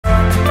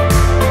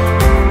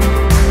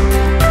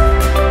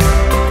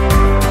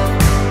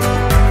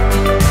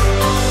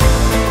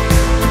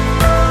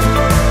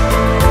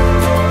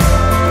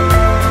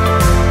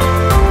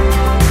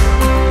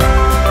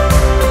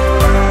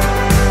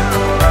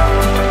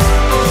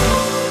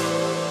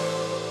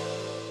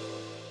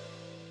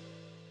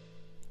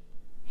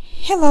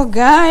Hello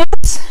guys,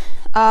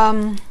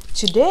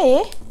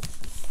 today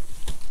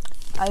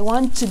I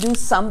want to do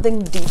something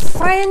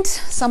different,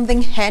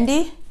 something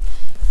handy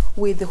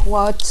with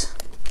what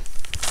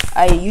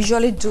I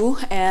usually do,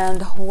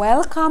 and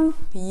welcome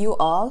you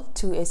all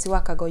to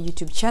Esiwakago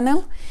YouTube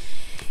channel.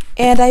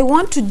 And I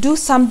want to do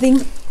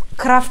something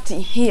crafty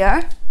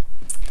here.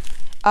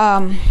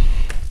 I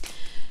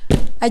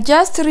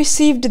just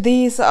received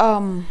this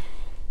high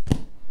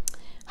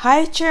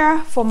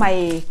chair for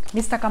my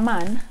Mr.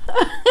 Kaman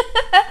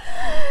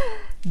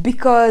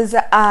because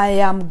I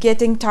am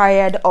getting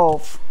tired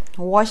of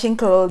washing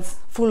clothes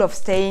full of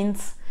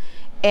stains,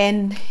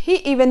 and he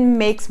even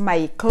makes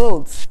my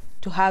clothes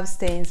to have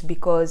stains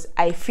because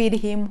I feed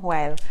him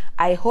while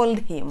I hold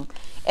him,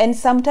 and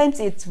sometimes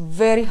it's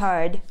very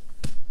hard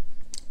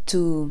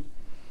to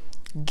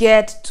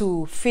get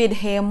to feed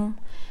him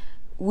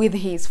with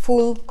his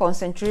full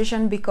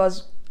concentration,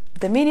 because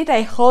the minute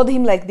I hold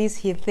him like this,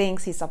 he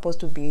thinks he's supposed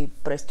to be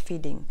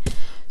breastfeeding.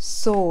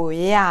 So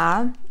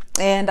yeah,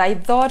 and I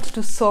thought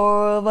to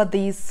solve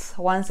this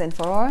once and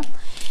for all,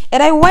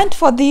 and I went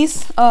for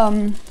this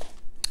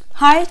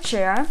high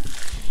chair.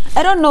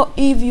 I don't know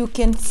if you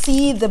can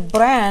see the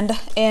brand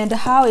and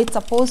how it's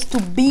supposed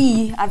to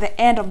be at the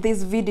end of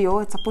this video.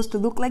 It's supposed to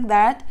look like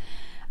that.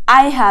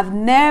 I have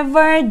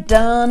never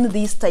done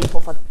this type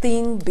of a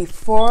thing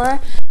before,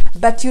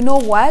 but you know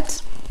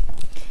what?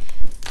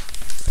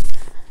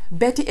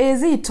 Betty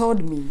AZ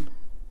told me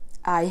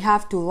I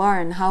have to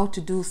learn how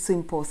to do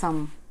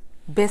some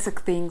basic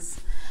things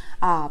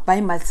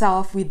by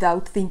myself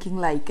without thinking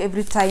like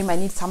every time I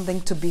need something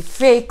to be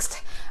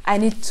fixed, I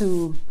need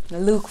to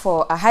look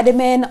for a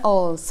handyman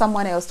or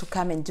someone else to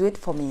come and do it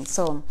for me.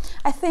 So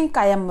I think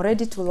I am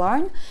ready to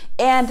learn,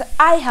 and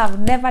I have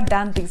never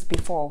done this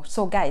before.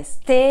 So guys,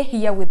 stay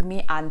here with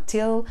me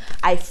until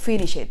I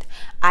finish it.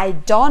 I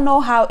don't know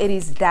how it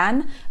is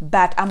done,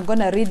 but I'm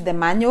gonna read the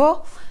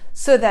manual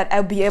so that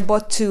I'll be able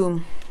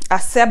to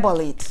assemble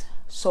it.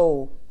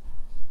 So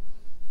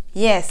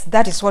yes,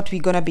 that is what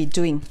we're gonna be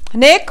doing.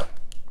 Nick,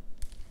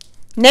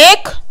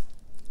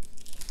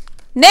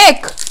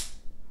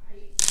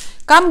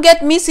 come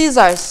get me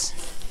scissors.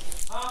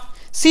 Huh?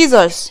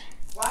 Scissors.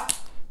 What?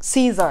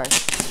 Scissors.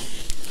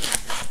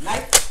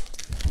 Knife?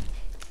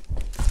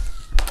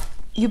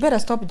 You better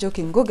stop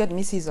joking. Go get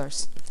me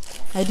scissors.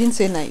 I didn't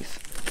say knife.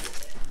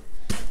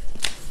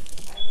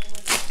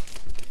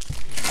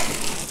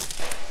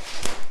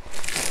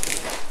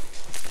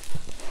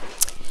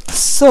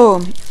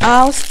 So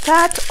I'll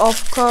start,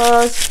 of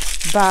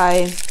course,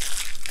 by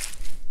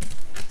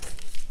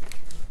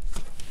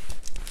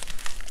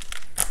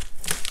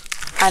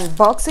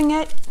unboxing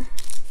it.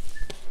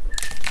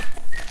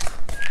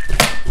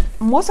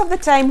 Most of the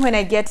time when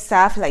I get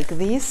stuff like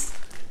this,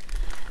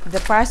 the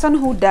person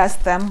who does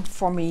them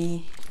for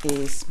me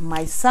is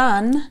my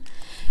son,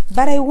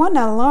 but I want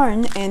to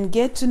learn and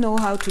get to know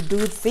how to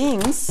do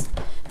things,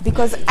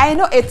 because I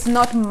know it's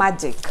not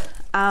magic.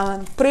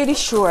 I'm pretty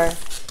sure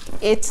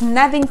it's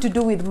nothing to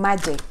do with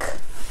magic.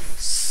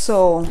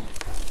 So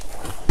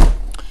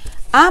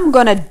I'm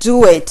gonna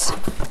do it.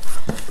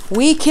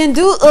 We can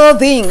do all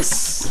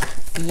things.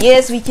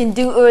 Yes, we can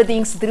do all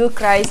things through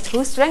Christ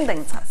who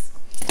strengthens us.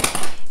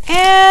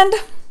 And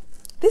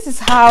this is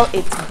how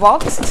it's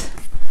boxed,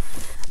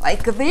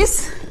 like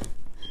this.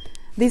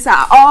 These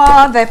are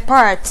all the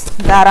parts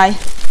that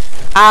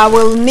I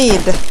will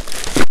need.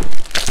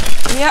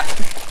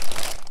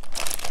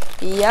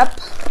 Yep.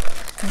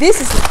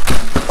 This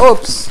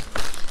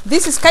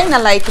is kind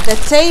of like the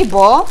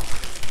table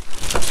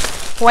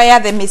where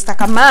the Mr.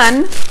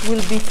 Kaman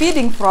will be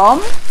feeding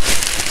from.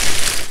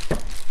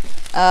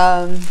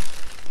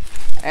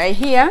 Right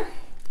here.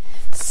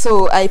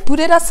 So I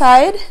put it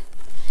aside,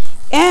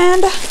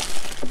 and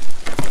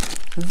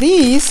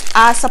these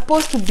are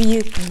supposed to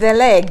be the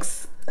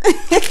legs.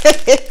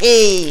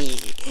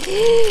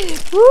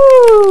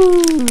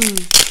 Woo.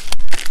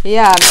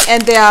 Yeah,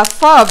 and there are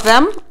 4 of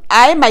them.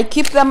 I might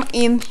keep them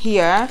in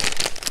here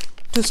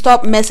to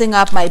stop messing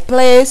up my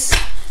place,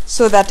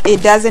 so that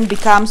it doesn't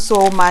become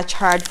so much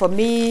hard for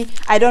me.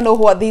 I don't know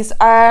what these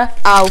are.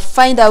 I'll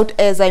find out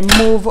as I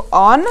move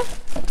on.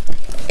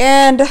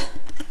 And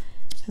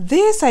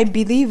this, I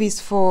believe, is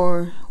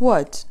for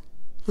what?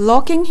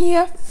 Locking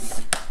here?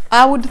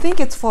 I would think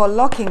it's for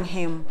locking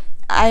him.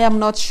 I am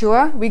not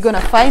sure. We're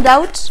gonna find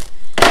out.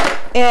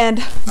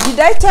 And did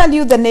I tell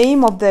you the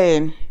name of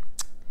the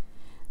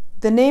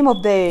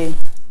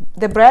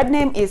brand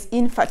name is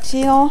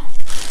Infantino.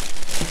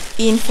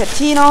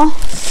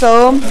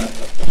 So,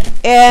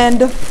 and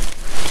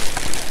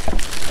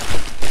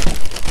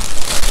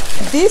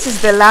this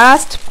is the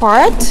last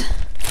part,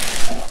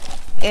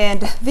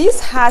 and this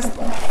has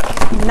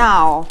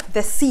now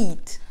the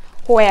seat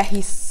where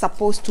he's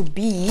supposed to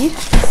be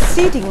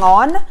sitting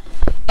on,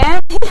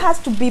 and he has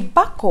to be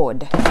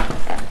backward,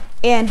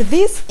 and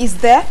this is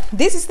the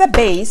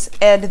base,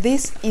 and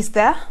this is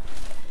the,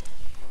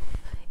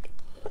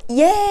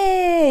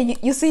 yay!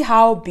 You see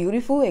how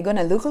beautiful it's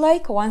gonna look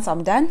like once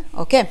I'm done?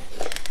 Okay.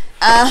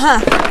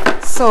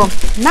 So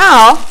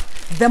now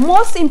the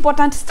most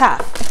important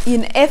stuff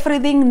in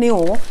everything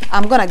new,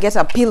 I'm gonna get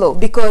a pillow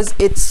because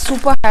it's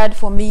super hard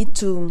for me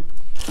to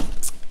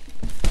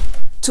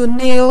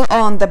kneel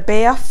on the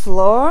bare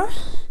floor,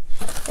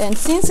 and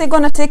since it's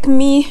gonna take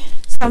me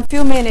some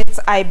few minutes,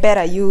 I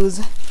better use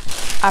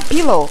a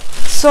pillow.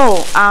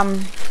 So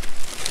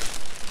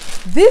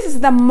this is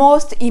the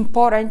most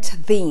important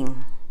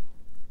thing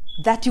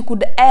that you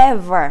could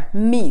ever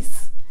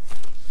miss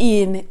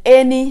in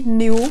any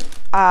new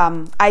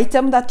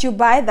item that you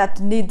buy that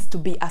needs to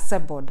be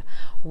assembled.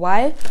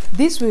 Why?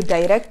 This will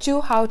direct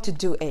you how to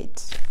do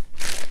it.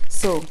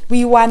 So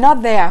we were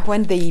not there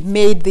when they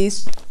made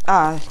this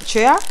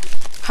chair,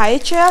 high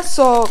chair,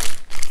 so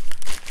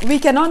we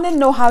can only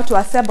know how to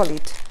assemble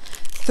it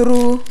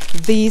through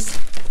this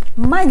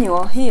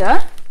manual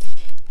here.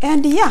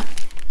 And yeah,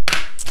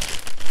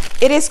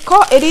 it is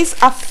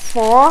a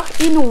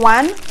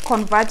 4-in-1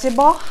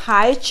 convertible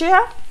high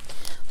chair.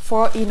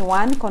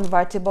 4-in-1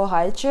 convertible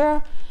high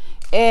chair,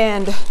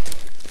 and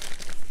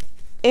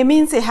it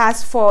means it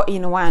has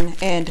 4-in-1.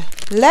 And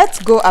let's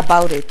go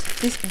about it.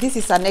 This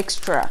is an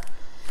extra.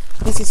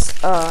 This is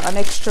an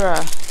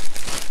extra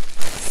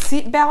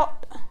seat belt.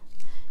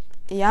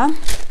 Yeah.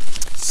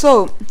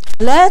 So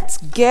let's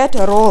get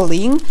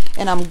rolling,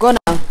 and I'm gonna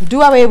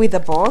do away with the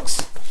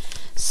box.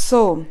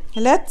 So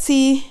let's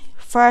see.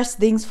 First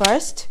things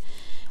first.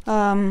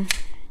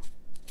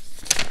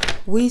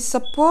 We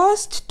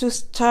supposed to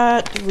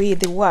start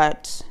with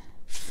what?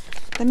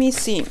 Let me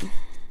see.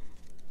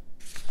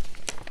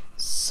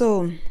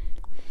 So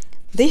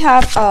they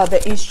have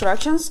the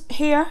instructions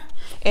here,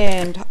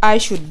 and I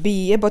should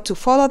be able to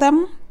follow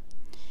them.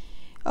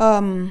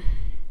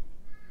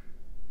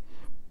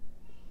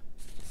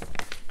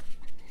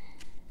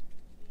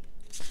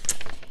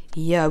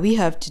 Yeah, we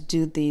have to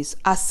do this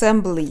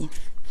assembly.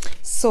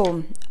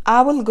 So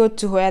I will go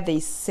to where they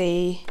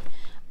say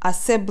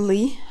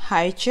assembly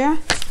high chair,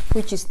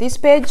 which is this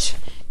page,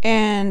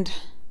 and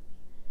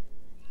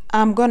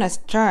I'm gonna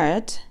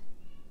start.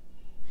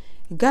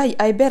 Guy,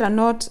 I better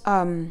not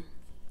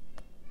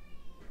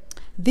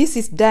this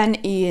is done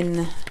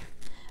in,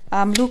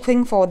 I'm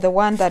looking for the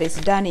one that is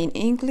done in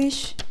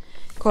English,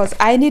 because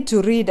I need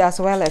to read as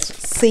well as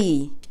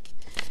see.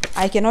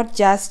 I cannot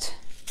just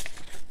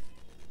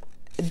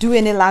do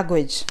any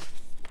language.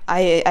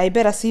 I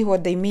better see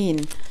what they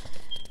mean.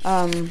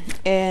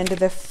 And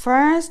the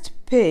first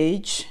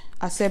page,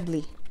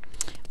 assembly.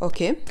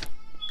 Okay.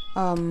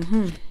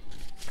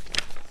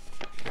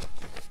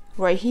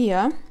 Right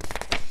here,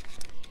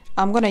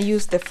 I'm gonna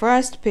use the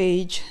first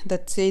page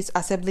that says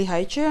assembly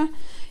high chair.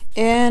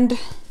 And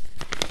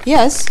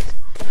yes,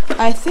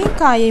 I think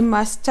I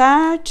must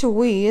start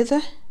with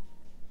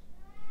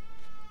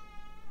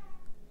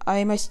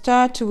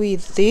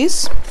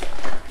this.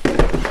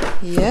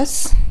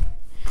 Yes.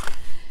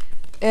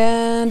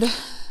 And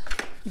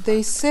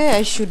they say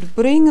I should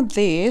bring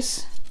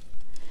this.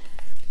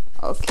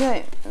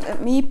 Okay,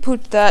 let me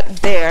put that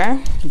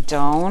there,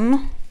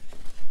 down.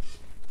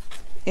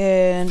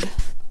 And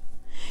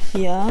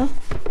yeah,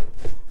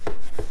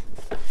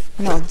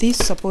 no, this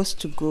is supposed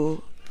to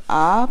go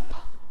up,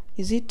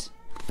 is it?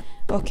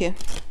 Okay.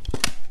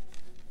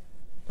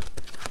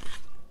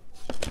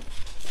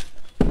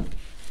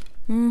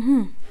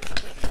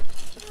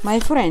 My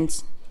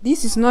friends,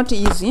 this is not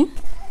easy,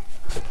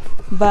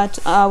 but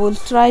I will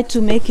try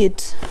to make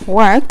it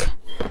work.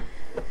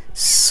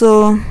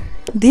 So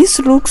this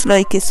looks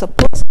like it's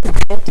supposed to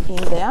get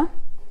in there.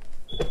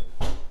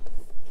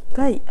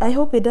 Guy, I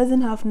hope it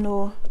doesn't have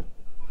no.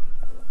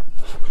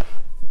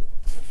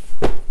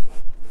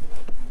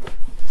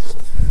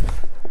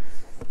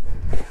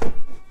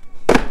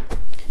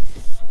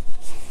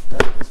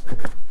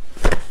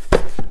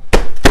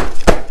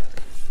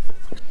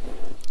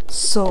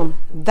 So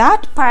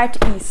that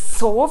part is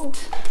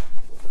solved.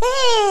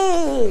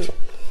 Hey!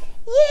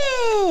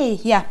 Yay!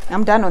 Yeah,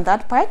 I'm done on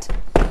that part.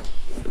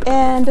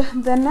 And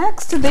the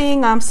next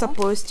thing I'm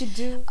supposed to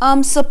do,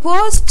 I'm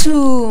supposed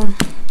to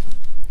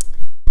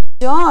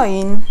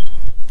join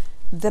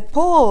the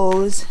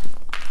poles.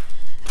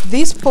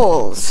 These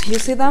poles, you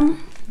see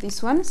them?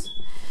 These ones?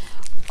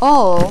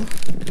 All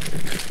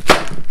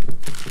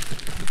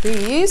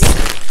these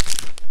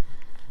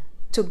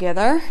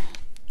together,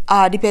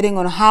 depending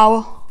on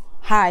how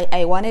high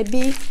I want it to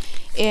be.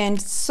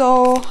 And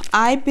so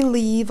I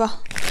believe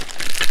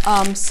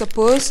I'm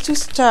supposed to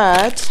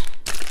start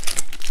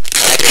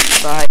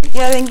by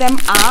getting them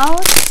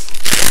out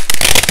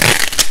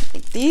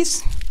like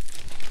this.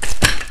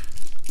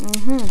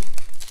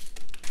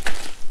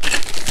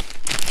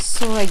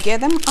 So I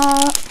get them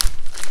out.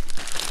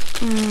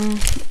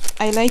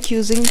 I like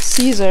using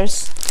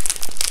scissors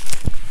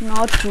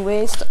not to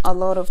waste a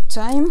lot of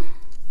time.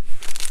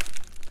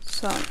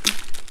 So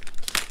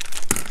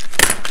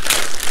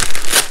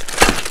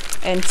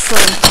and so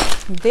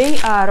they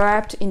are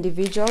wrapped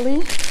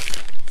individually.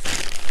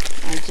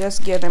 I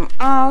just get them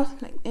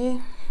out like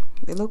this.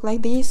 They look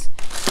like this,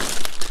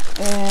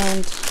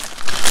 and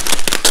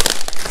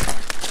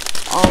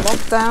all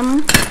of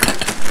them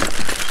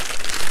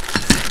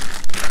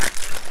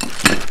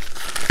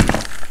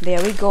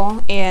There we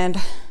go.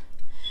 And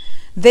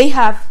they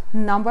have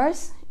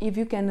numbers. If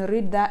you can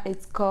read that,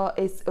 it's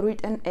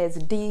written as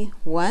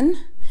D1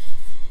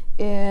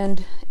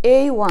 and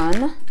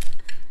A1,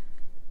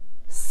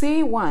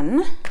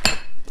 C1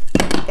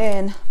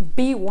 and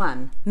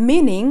B1,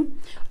 meaning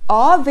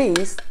all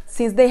these,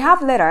 since they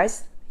have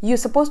letters, you're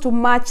supposed to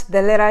match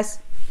the letters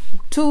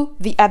to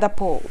the other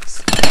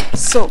poles.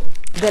 So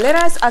the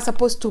letters are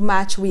supposed to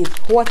match with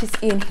what is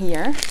in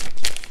here,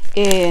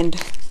 and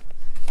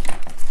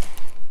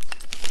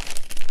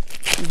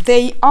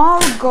they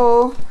all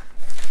go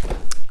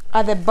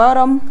at the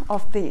bottom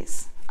of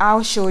this.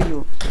 I'll show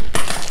you.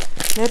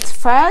 Let's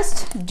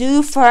first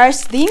do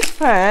first things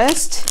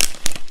first,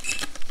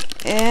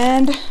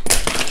 and there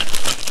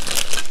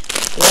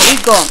we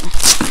go.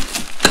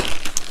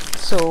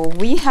 So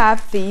we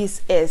have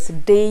this as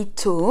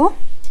D2,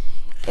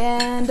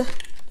 and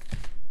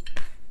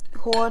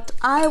what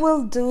I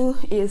will do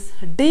is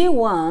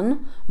D1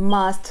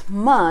 must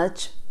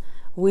match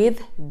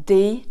with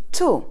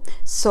D2.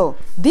 So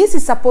this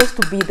is supposed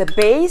to be the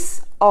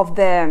base of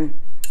the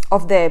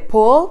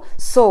pole.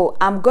 So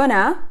I'm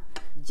gonna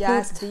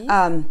just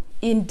in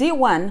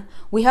D1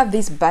 we have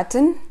this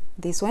button,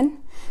 this one.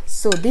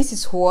 So this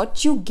is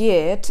what you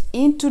get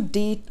into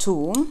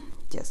D2,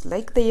 just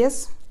like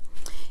this.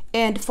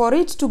 And for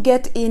it to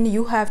get in,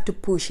 you have to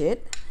push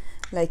it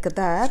like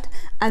that,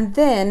 and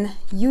then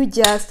you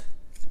just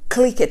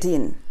click it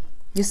in.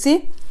 You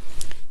see,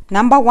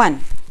 number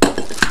one.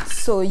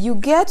 So you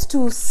get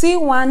to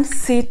C1,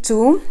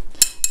 C2,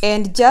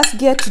 and just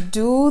get to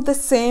do the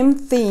same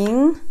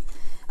thing.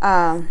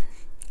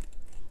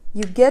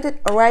 You get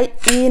it right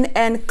in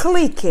and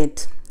click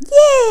it.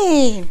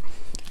 Yay!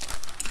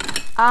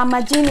 I'm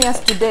a genius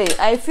today.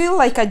 I feel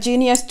like a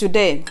genius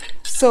today.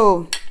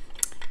 So,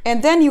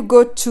 and then you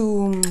go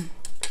to,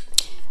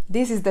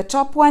 this is the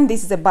top one,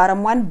 this is the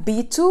bottom one,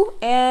 B2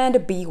 and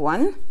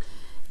B1.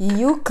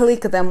 You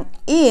click them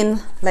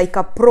in like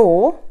a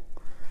pro.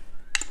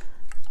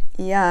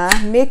 Yeah,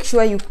 make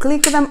sure you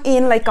click them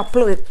in like a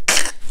pro.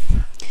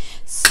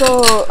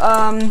 So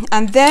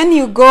and then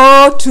you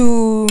go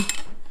to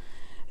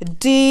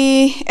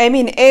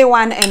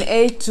A1 and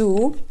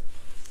A2,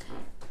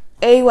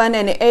 A1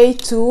 and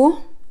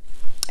A2,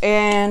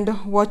 and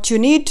what you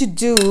need to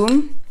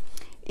do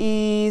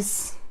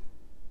is,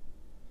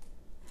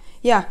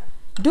 yeah,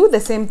 do the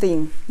same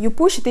thing. You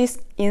push this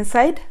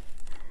inside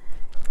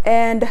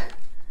and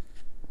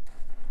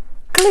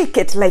click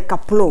it like a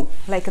pro,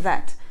 like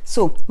that.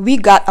 So we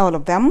got all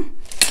of them.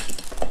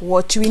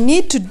 What we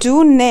need to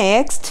do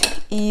next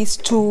is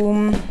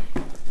to,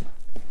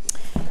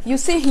 you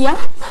see here,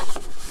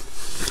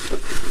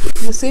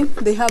 you see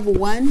they have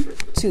 1,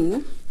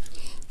 2,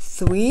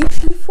 3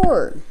 and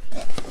 4.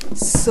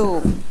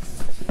 So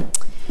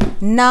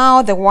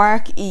now the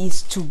work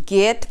is to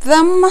get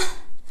them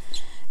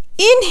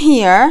in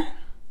here,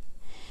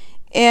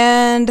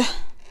 and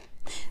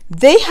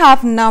they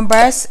have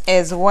numbers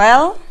as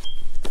well.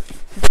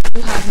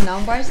 You have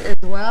numbers as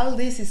well.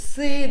 This is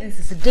C, this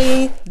is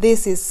D,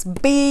 this is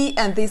B,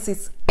 and this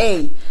is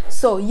A.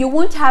 So you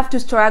won't have to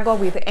struggle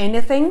with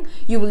anything.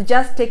 You will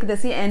just take the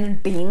C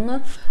and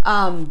ding,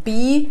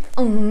 B,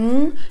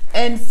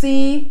 and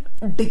C,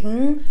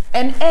 ding,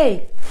 and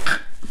A.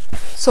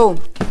 So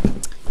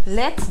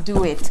let's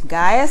do it,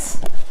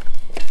 guys.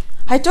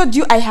 I told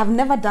you I have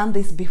never done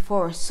this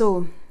before.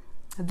 So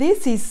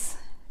this is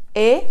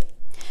A.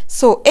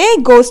 So A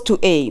goes to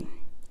A,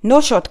 no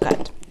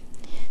shortcut.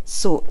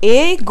 So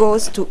A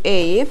goes to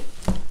A,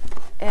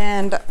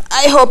 and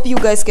I hope you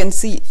guys can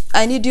see.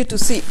 I need you to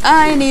see.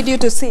 I need you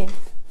to see.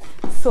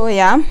 So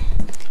yeah,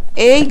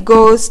 A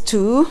goes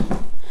to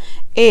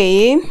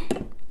A,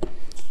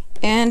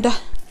 and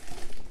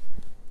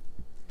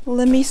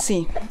let me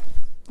see,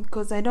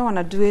 because I don't want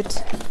to do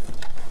it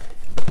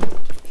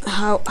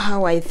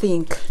how I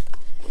think.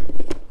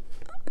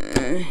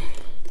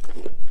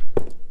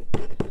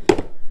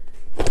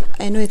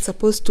 I know it's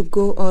supposed to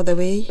go all the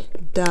way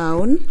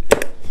down,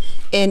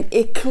 and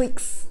it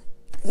clicks,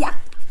 yeah,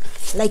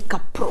 like a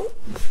pro.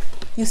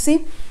 You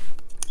see,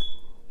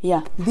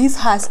 yeah, this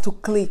has to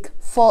click.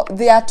 For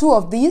there are 2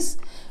 of these,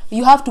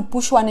 you have to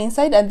push one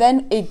inside, and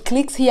then it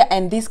clicks here,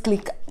 and this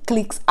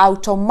clicks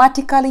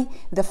automatically.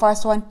 The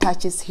first one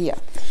touches here.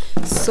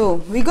 So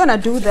we're gonna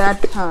do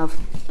that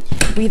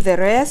with the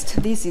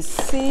rest. This is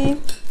C.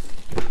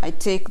 I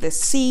take the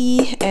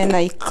C and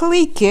I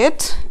click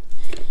it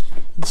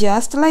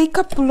just like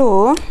a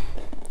pro,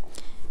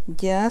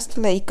 just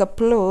like a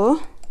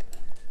pro.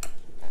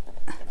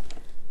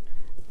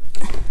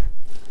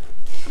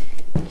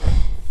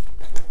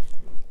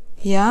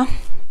 Yeah,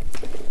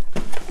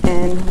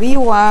 and we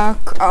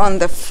work on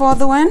the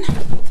 4th one.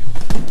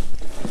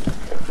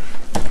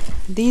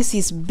 This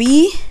is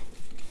B.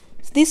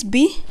 Is this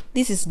B?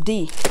 This is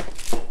D.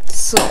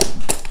 So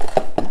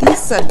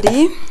this is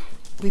D.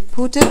 We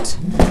put it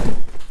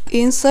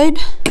inside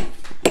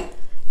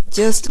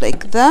just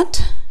like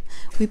that.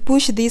 We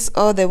push this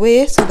all the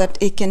way so that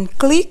it can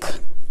click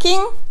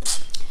king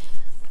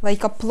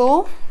like a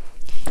pro,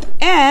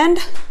 and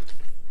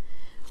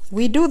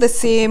we do the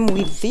same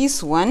with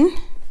this one.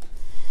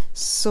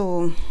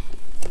 So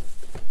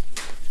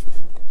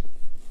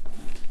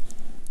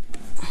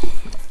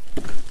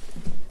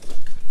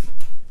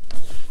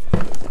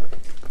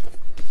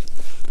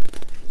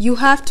you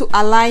have to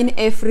align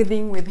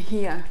everything with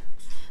here.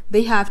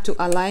 They have to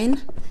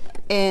align,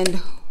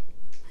 and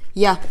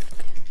yeah,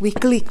 we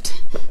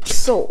clicked.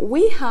 So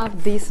we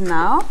have this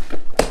now.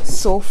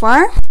 So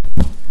far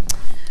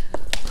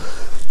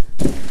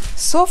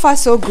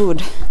so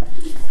good.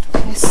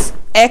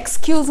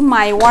 Excuse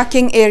my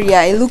working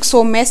area, it looks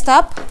so messed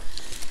up,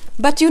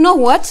 but you know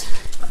what,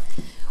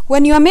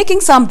 when you are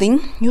making something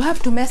you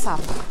have to mess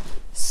up.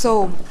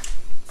 So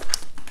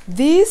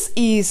this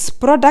is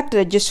product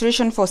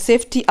registration for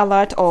safety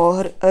alert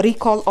or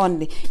recall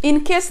only.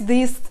 In case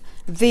this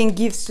thing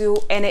gives you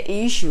any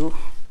issue,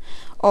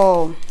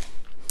 or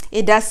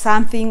it does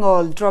something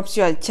or drops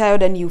your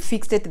child and you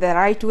fixed it the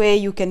right way,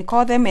 you can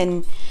call them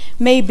and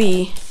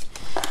maybe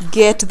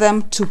get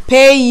them to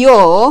pay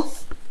you.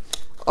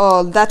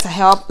 That's a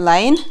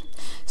helpline.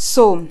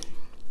 So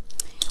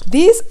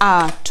these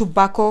are to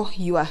buckle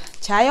your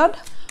child.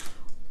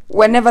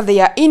 Whenever they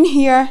are in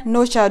here,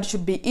 no child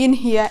should be in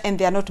here and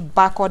they are not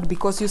buckled,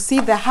 because you see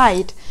the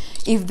height,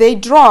 if they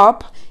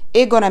drop,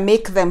 it's gonna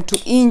make them to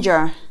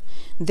injure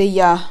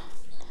their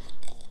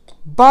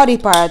body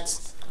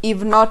parts,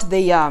 if not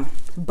their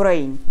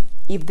brain,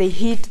 if they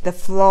hit the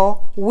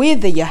floor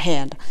with their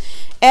head.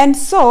 And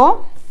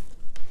so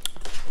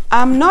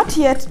I'm not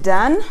yet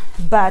done,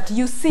 but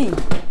you see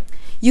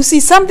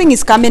something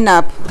is coming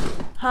up.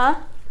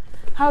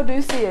 How do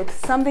you see it?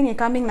 Something is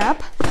coming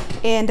up,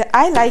 and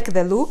I like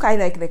the look, I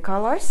like the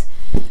colors.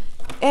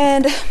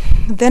 And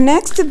the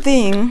next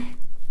thing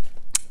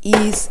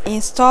is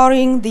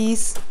installing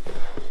this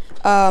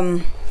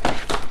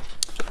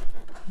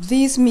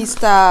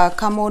Mr.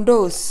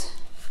 Commandos,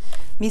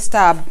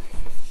 Mr.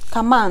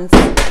 Commands.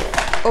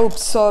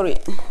 Oops, sorry.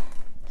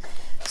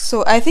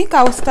 So I think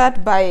I'll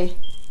start by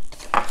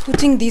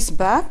putting this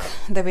back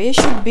the way it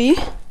should be,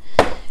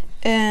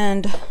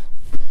 and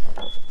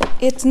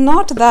it's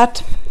not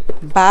that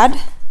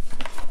bad.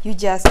 You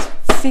just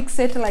fix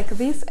it like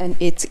this and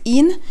it's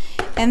in.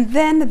 And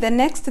then the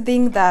next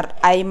thing that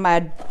I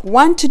might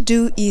want to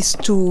do is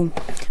to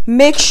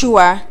make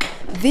sure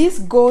this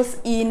goes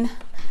in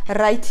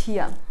right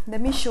here.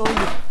 Let me show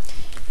you.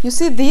 You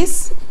see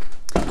this?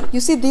 You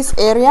see this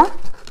area?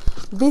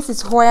 This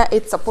is where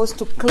it's supposed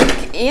to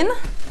click in,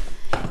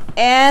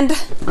 and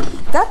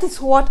that is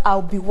what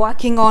I'll be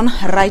working on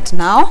right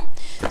now.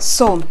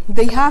 So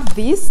they have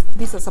these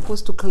are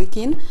supposed to click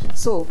in.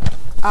 So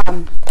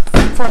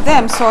for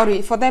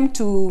them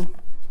to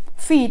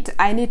fit,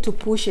 I need to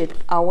push it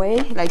away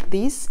like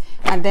this,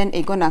 and then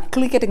it's gonna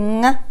click it.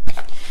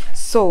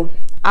 So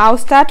I'll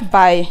start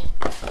by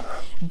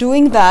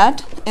doing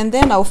that, and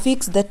then I'll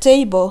fix the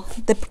table,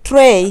 the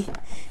tray,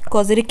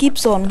 because it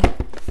keeps on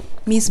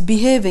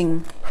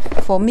misbehaving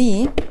for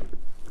me.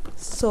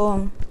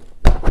 So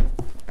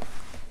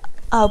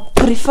I'll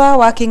prefer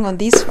working on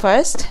this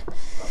first.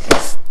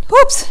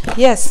 Oops,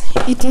 yes,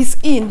 it is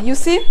in. You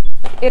see,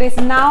 it is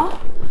now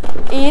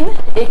in.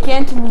 It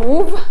can't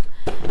move.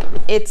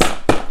 It's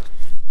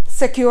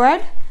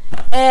secured.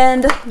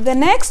 And the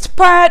next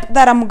part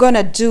that I'm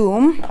gonna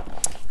do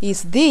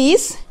is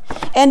this,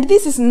 and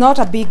this is not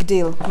a big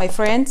deal, my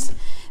friends.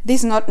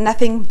 This is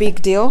nothing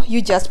big deal.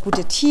 You just put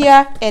it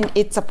here and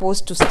it's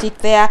supposed to stick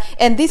there,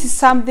 and this is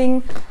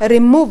something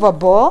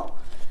removable.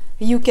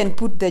 You can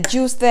put the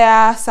juice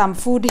there, some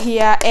food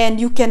here, and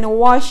you can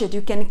wash it,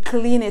 you can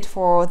clean it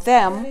for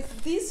them.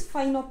 This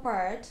final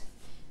part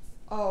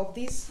of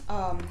this,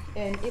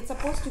 and it's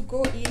supposed to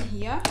go in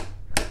here.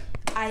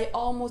 I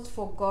almost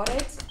forgot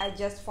it. I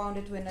just found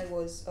it when I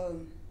was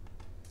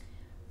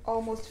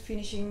almost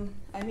finishing,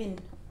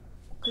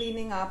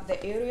 cleaning up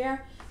the area.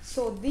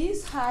 So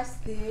this has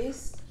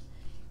this,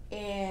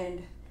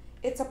 and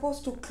it's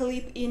supposed to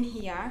clip in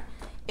here,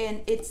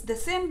 and it's the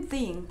same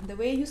thing. The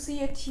way you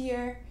see it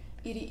here,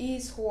 it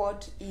is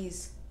what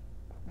is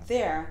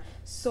there.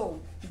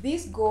 So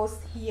this goes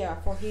here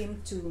for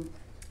him to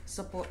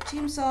support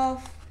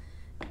himself,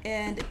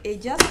 and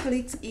it just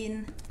clicks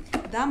in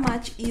that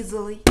much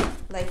easily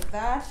like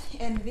that.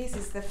 And this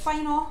is the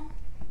final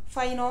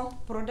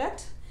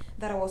product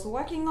that I was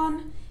working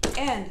on.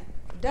 And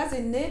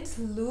doesn't it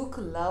look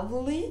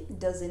lovely?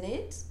 Doesn't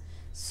it?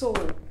 So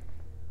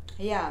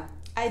yeah,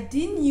 I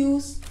didn't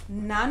use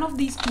none of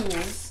these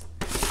tools.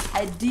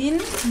 I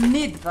didn't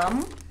need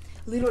them.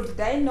 Little did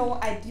I know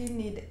I didn't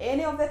need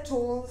any of the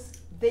tools.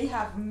 They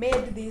have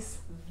made this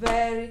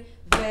very,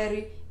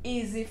 very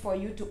easy for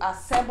you to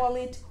assemble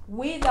it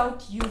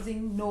without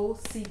using no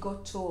single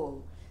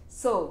tool.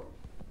 So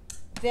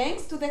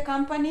thanks to the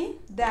company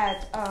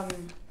that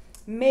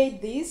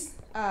made this.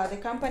 The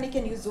company,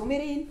 can you zoom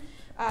it in?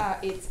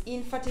 It's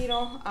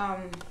Infantino,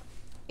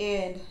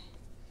 and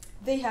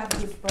they have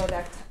good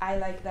product. I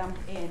like them,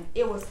 and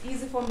it was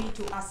easy for me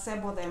to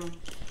assemble them.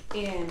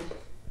 And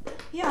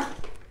yeah,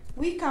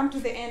 we come to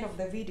the end of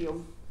the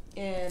video,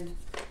 and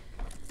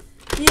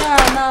Yeah,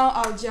 now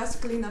I'll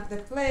just clean up the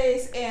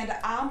place and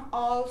I'm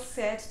all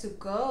set to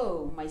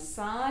go. My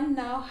son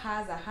now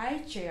has a high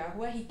chair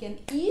where he can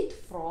eat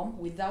from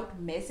without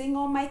messing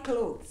on my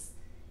clothes.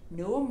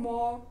 No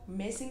more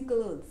messing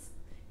clothes.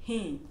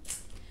 Okay.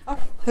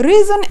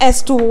 Reason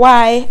as to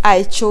why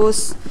I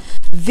chose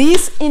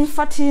this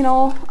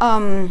Infantino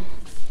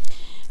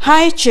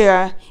high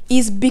chair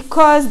is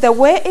because the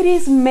way it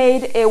is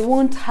made, it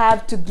won't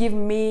have to give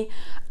me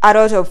a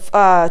lot of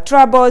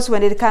troubles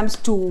when it comes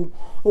to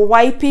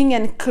wiping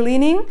and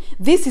cleaning.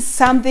 This is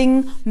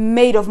something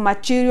made of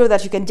material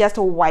that you can just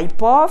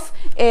wipe off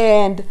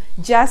and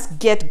just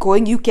get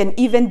going. You can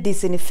even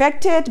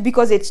disinfect it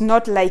because it's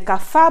not like a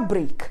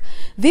fabric.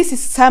 This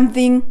is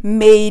something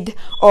made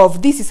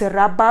of, this is a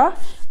rubber,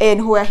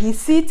 and where he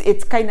sits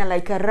it's kind of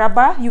like a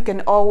rubber. You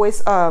can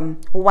always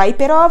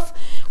wipe it off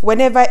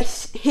whenever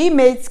he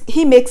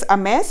makes a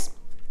mess.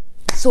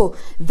 So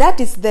that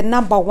is the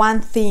number one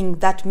thing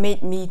that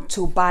made me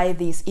to buy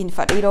this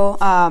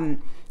Infantino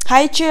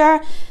high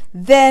chair.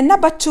 The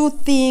number two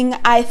thing,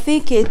 I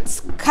think it's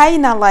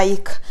kind of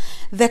like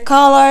the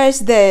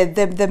colors,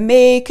 the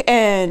make,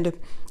 and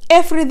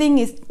everything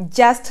is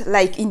just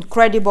like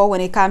incredible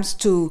when it comes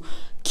to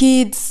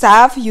kids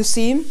stuff. You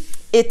see,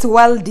 it's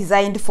well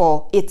designed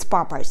for its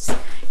purpose.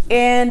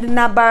 And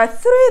number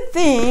three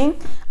thing,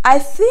 I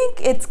think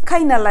it's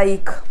kind of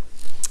like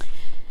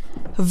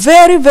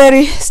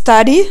very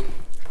sturdy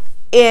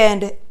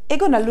and it's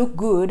gonna look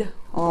good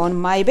on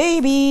my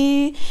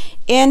baby.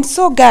 And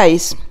so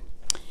guys,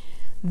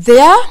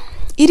 there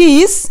it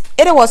is.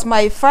 It was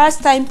my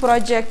first time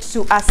project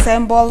to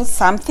assemble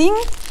something,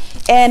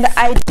 and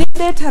I did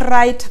it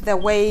right the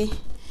way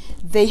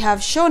they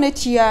have shown it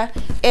here.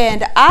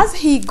 And as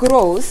he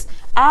grows,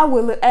 I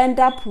will end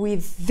up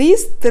with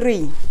these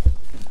three.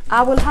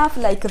 I will have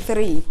like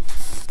three.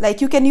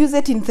 Like you can use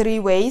it in three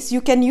ways.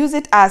 You can use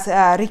it as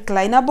a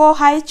reclinable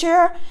high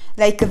chair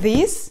like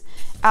this.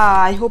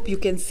 I hope you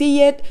can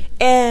see it.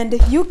 And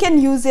you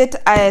can use it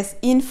as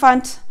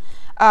infant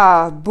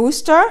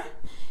booster.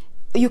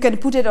 You can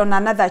put it on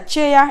another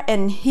chair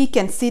and he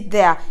can sit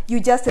there. You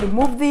just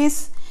remove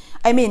this,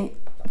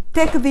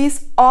 take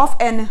this off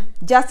and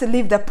just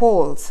leave the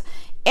poles.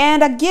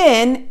 And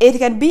again, it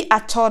can be a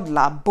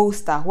toddler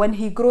booster. When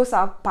he grows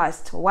up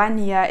past 1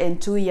 year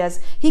and 2 years,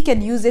 he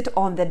can use it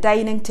on the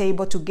dining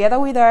table together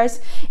with us.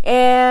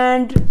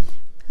 And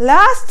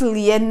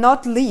lastly and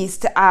not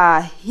least,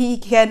 he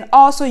can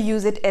also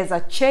use it as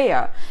a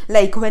chair.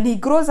 Like when he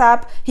grows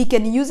up, he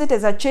can use it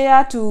as a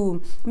chair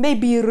to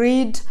maybe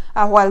read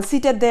while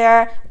seated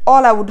there.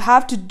 All I would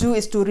have to do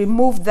is to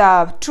remove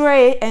the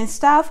tray and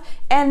stuff,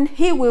 and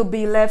he will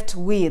be left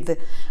with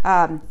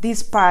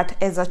this part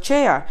as a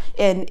chair,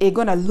 and it's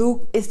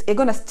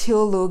gonna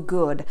still look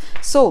good.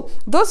 So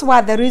those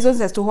were the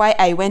reasons as to why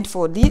I went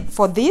for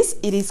this.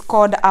 It is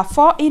called a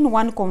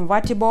 4-in-1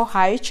 convertible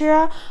high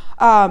chair,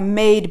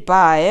 made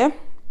by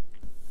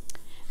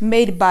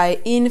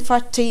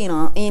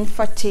Infantino.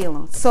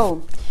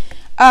 So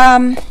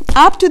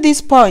up to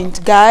this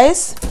point,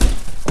 guys,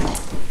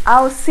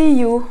 I'll see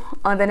you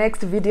on the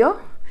next video,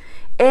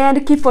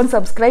 and keep on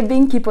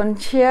subscribing, keep on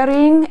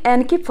sharing,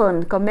 and keep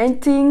on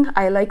commenting.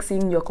 I like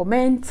seeing your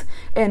comments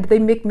and they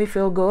make me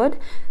feel good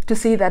to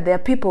see that there are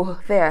people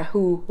there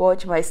who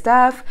watch my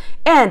stuff.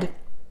 And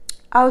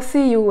I'll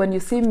see you when you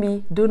see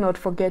me. Do not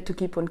forget to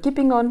keep on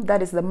keeping on.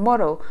 That is the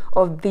motto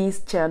of this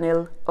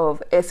channel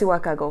of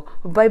Esiwakago.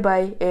 Bye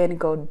bye and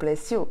God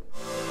bless you.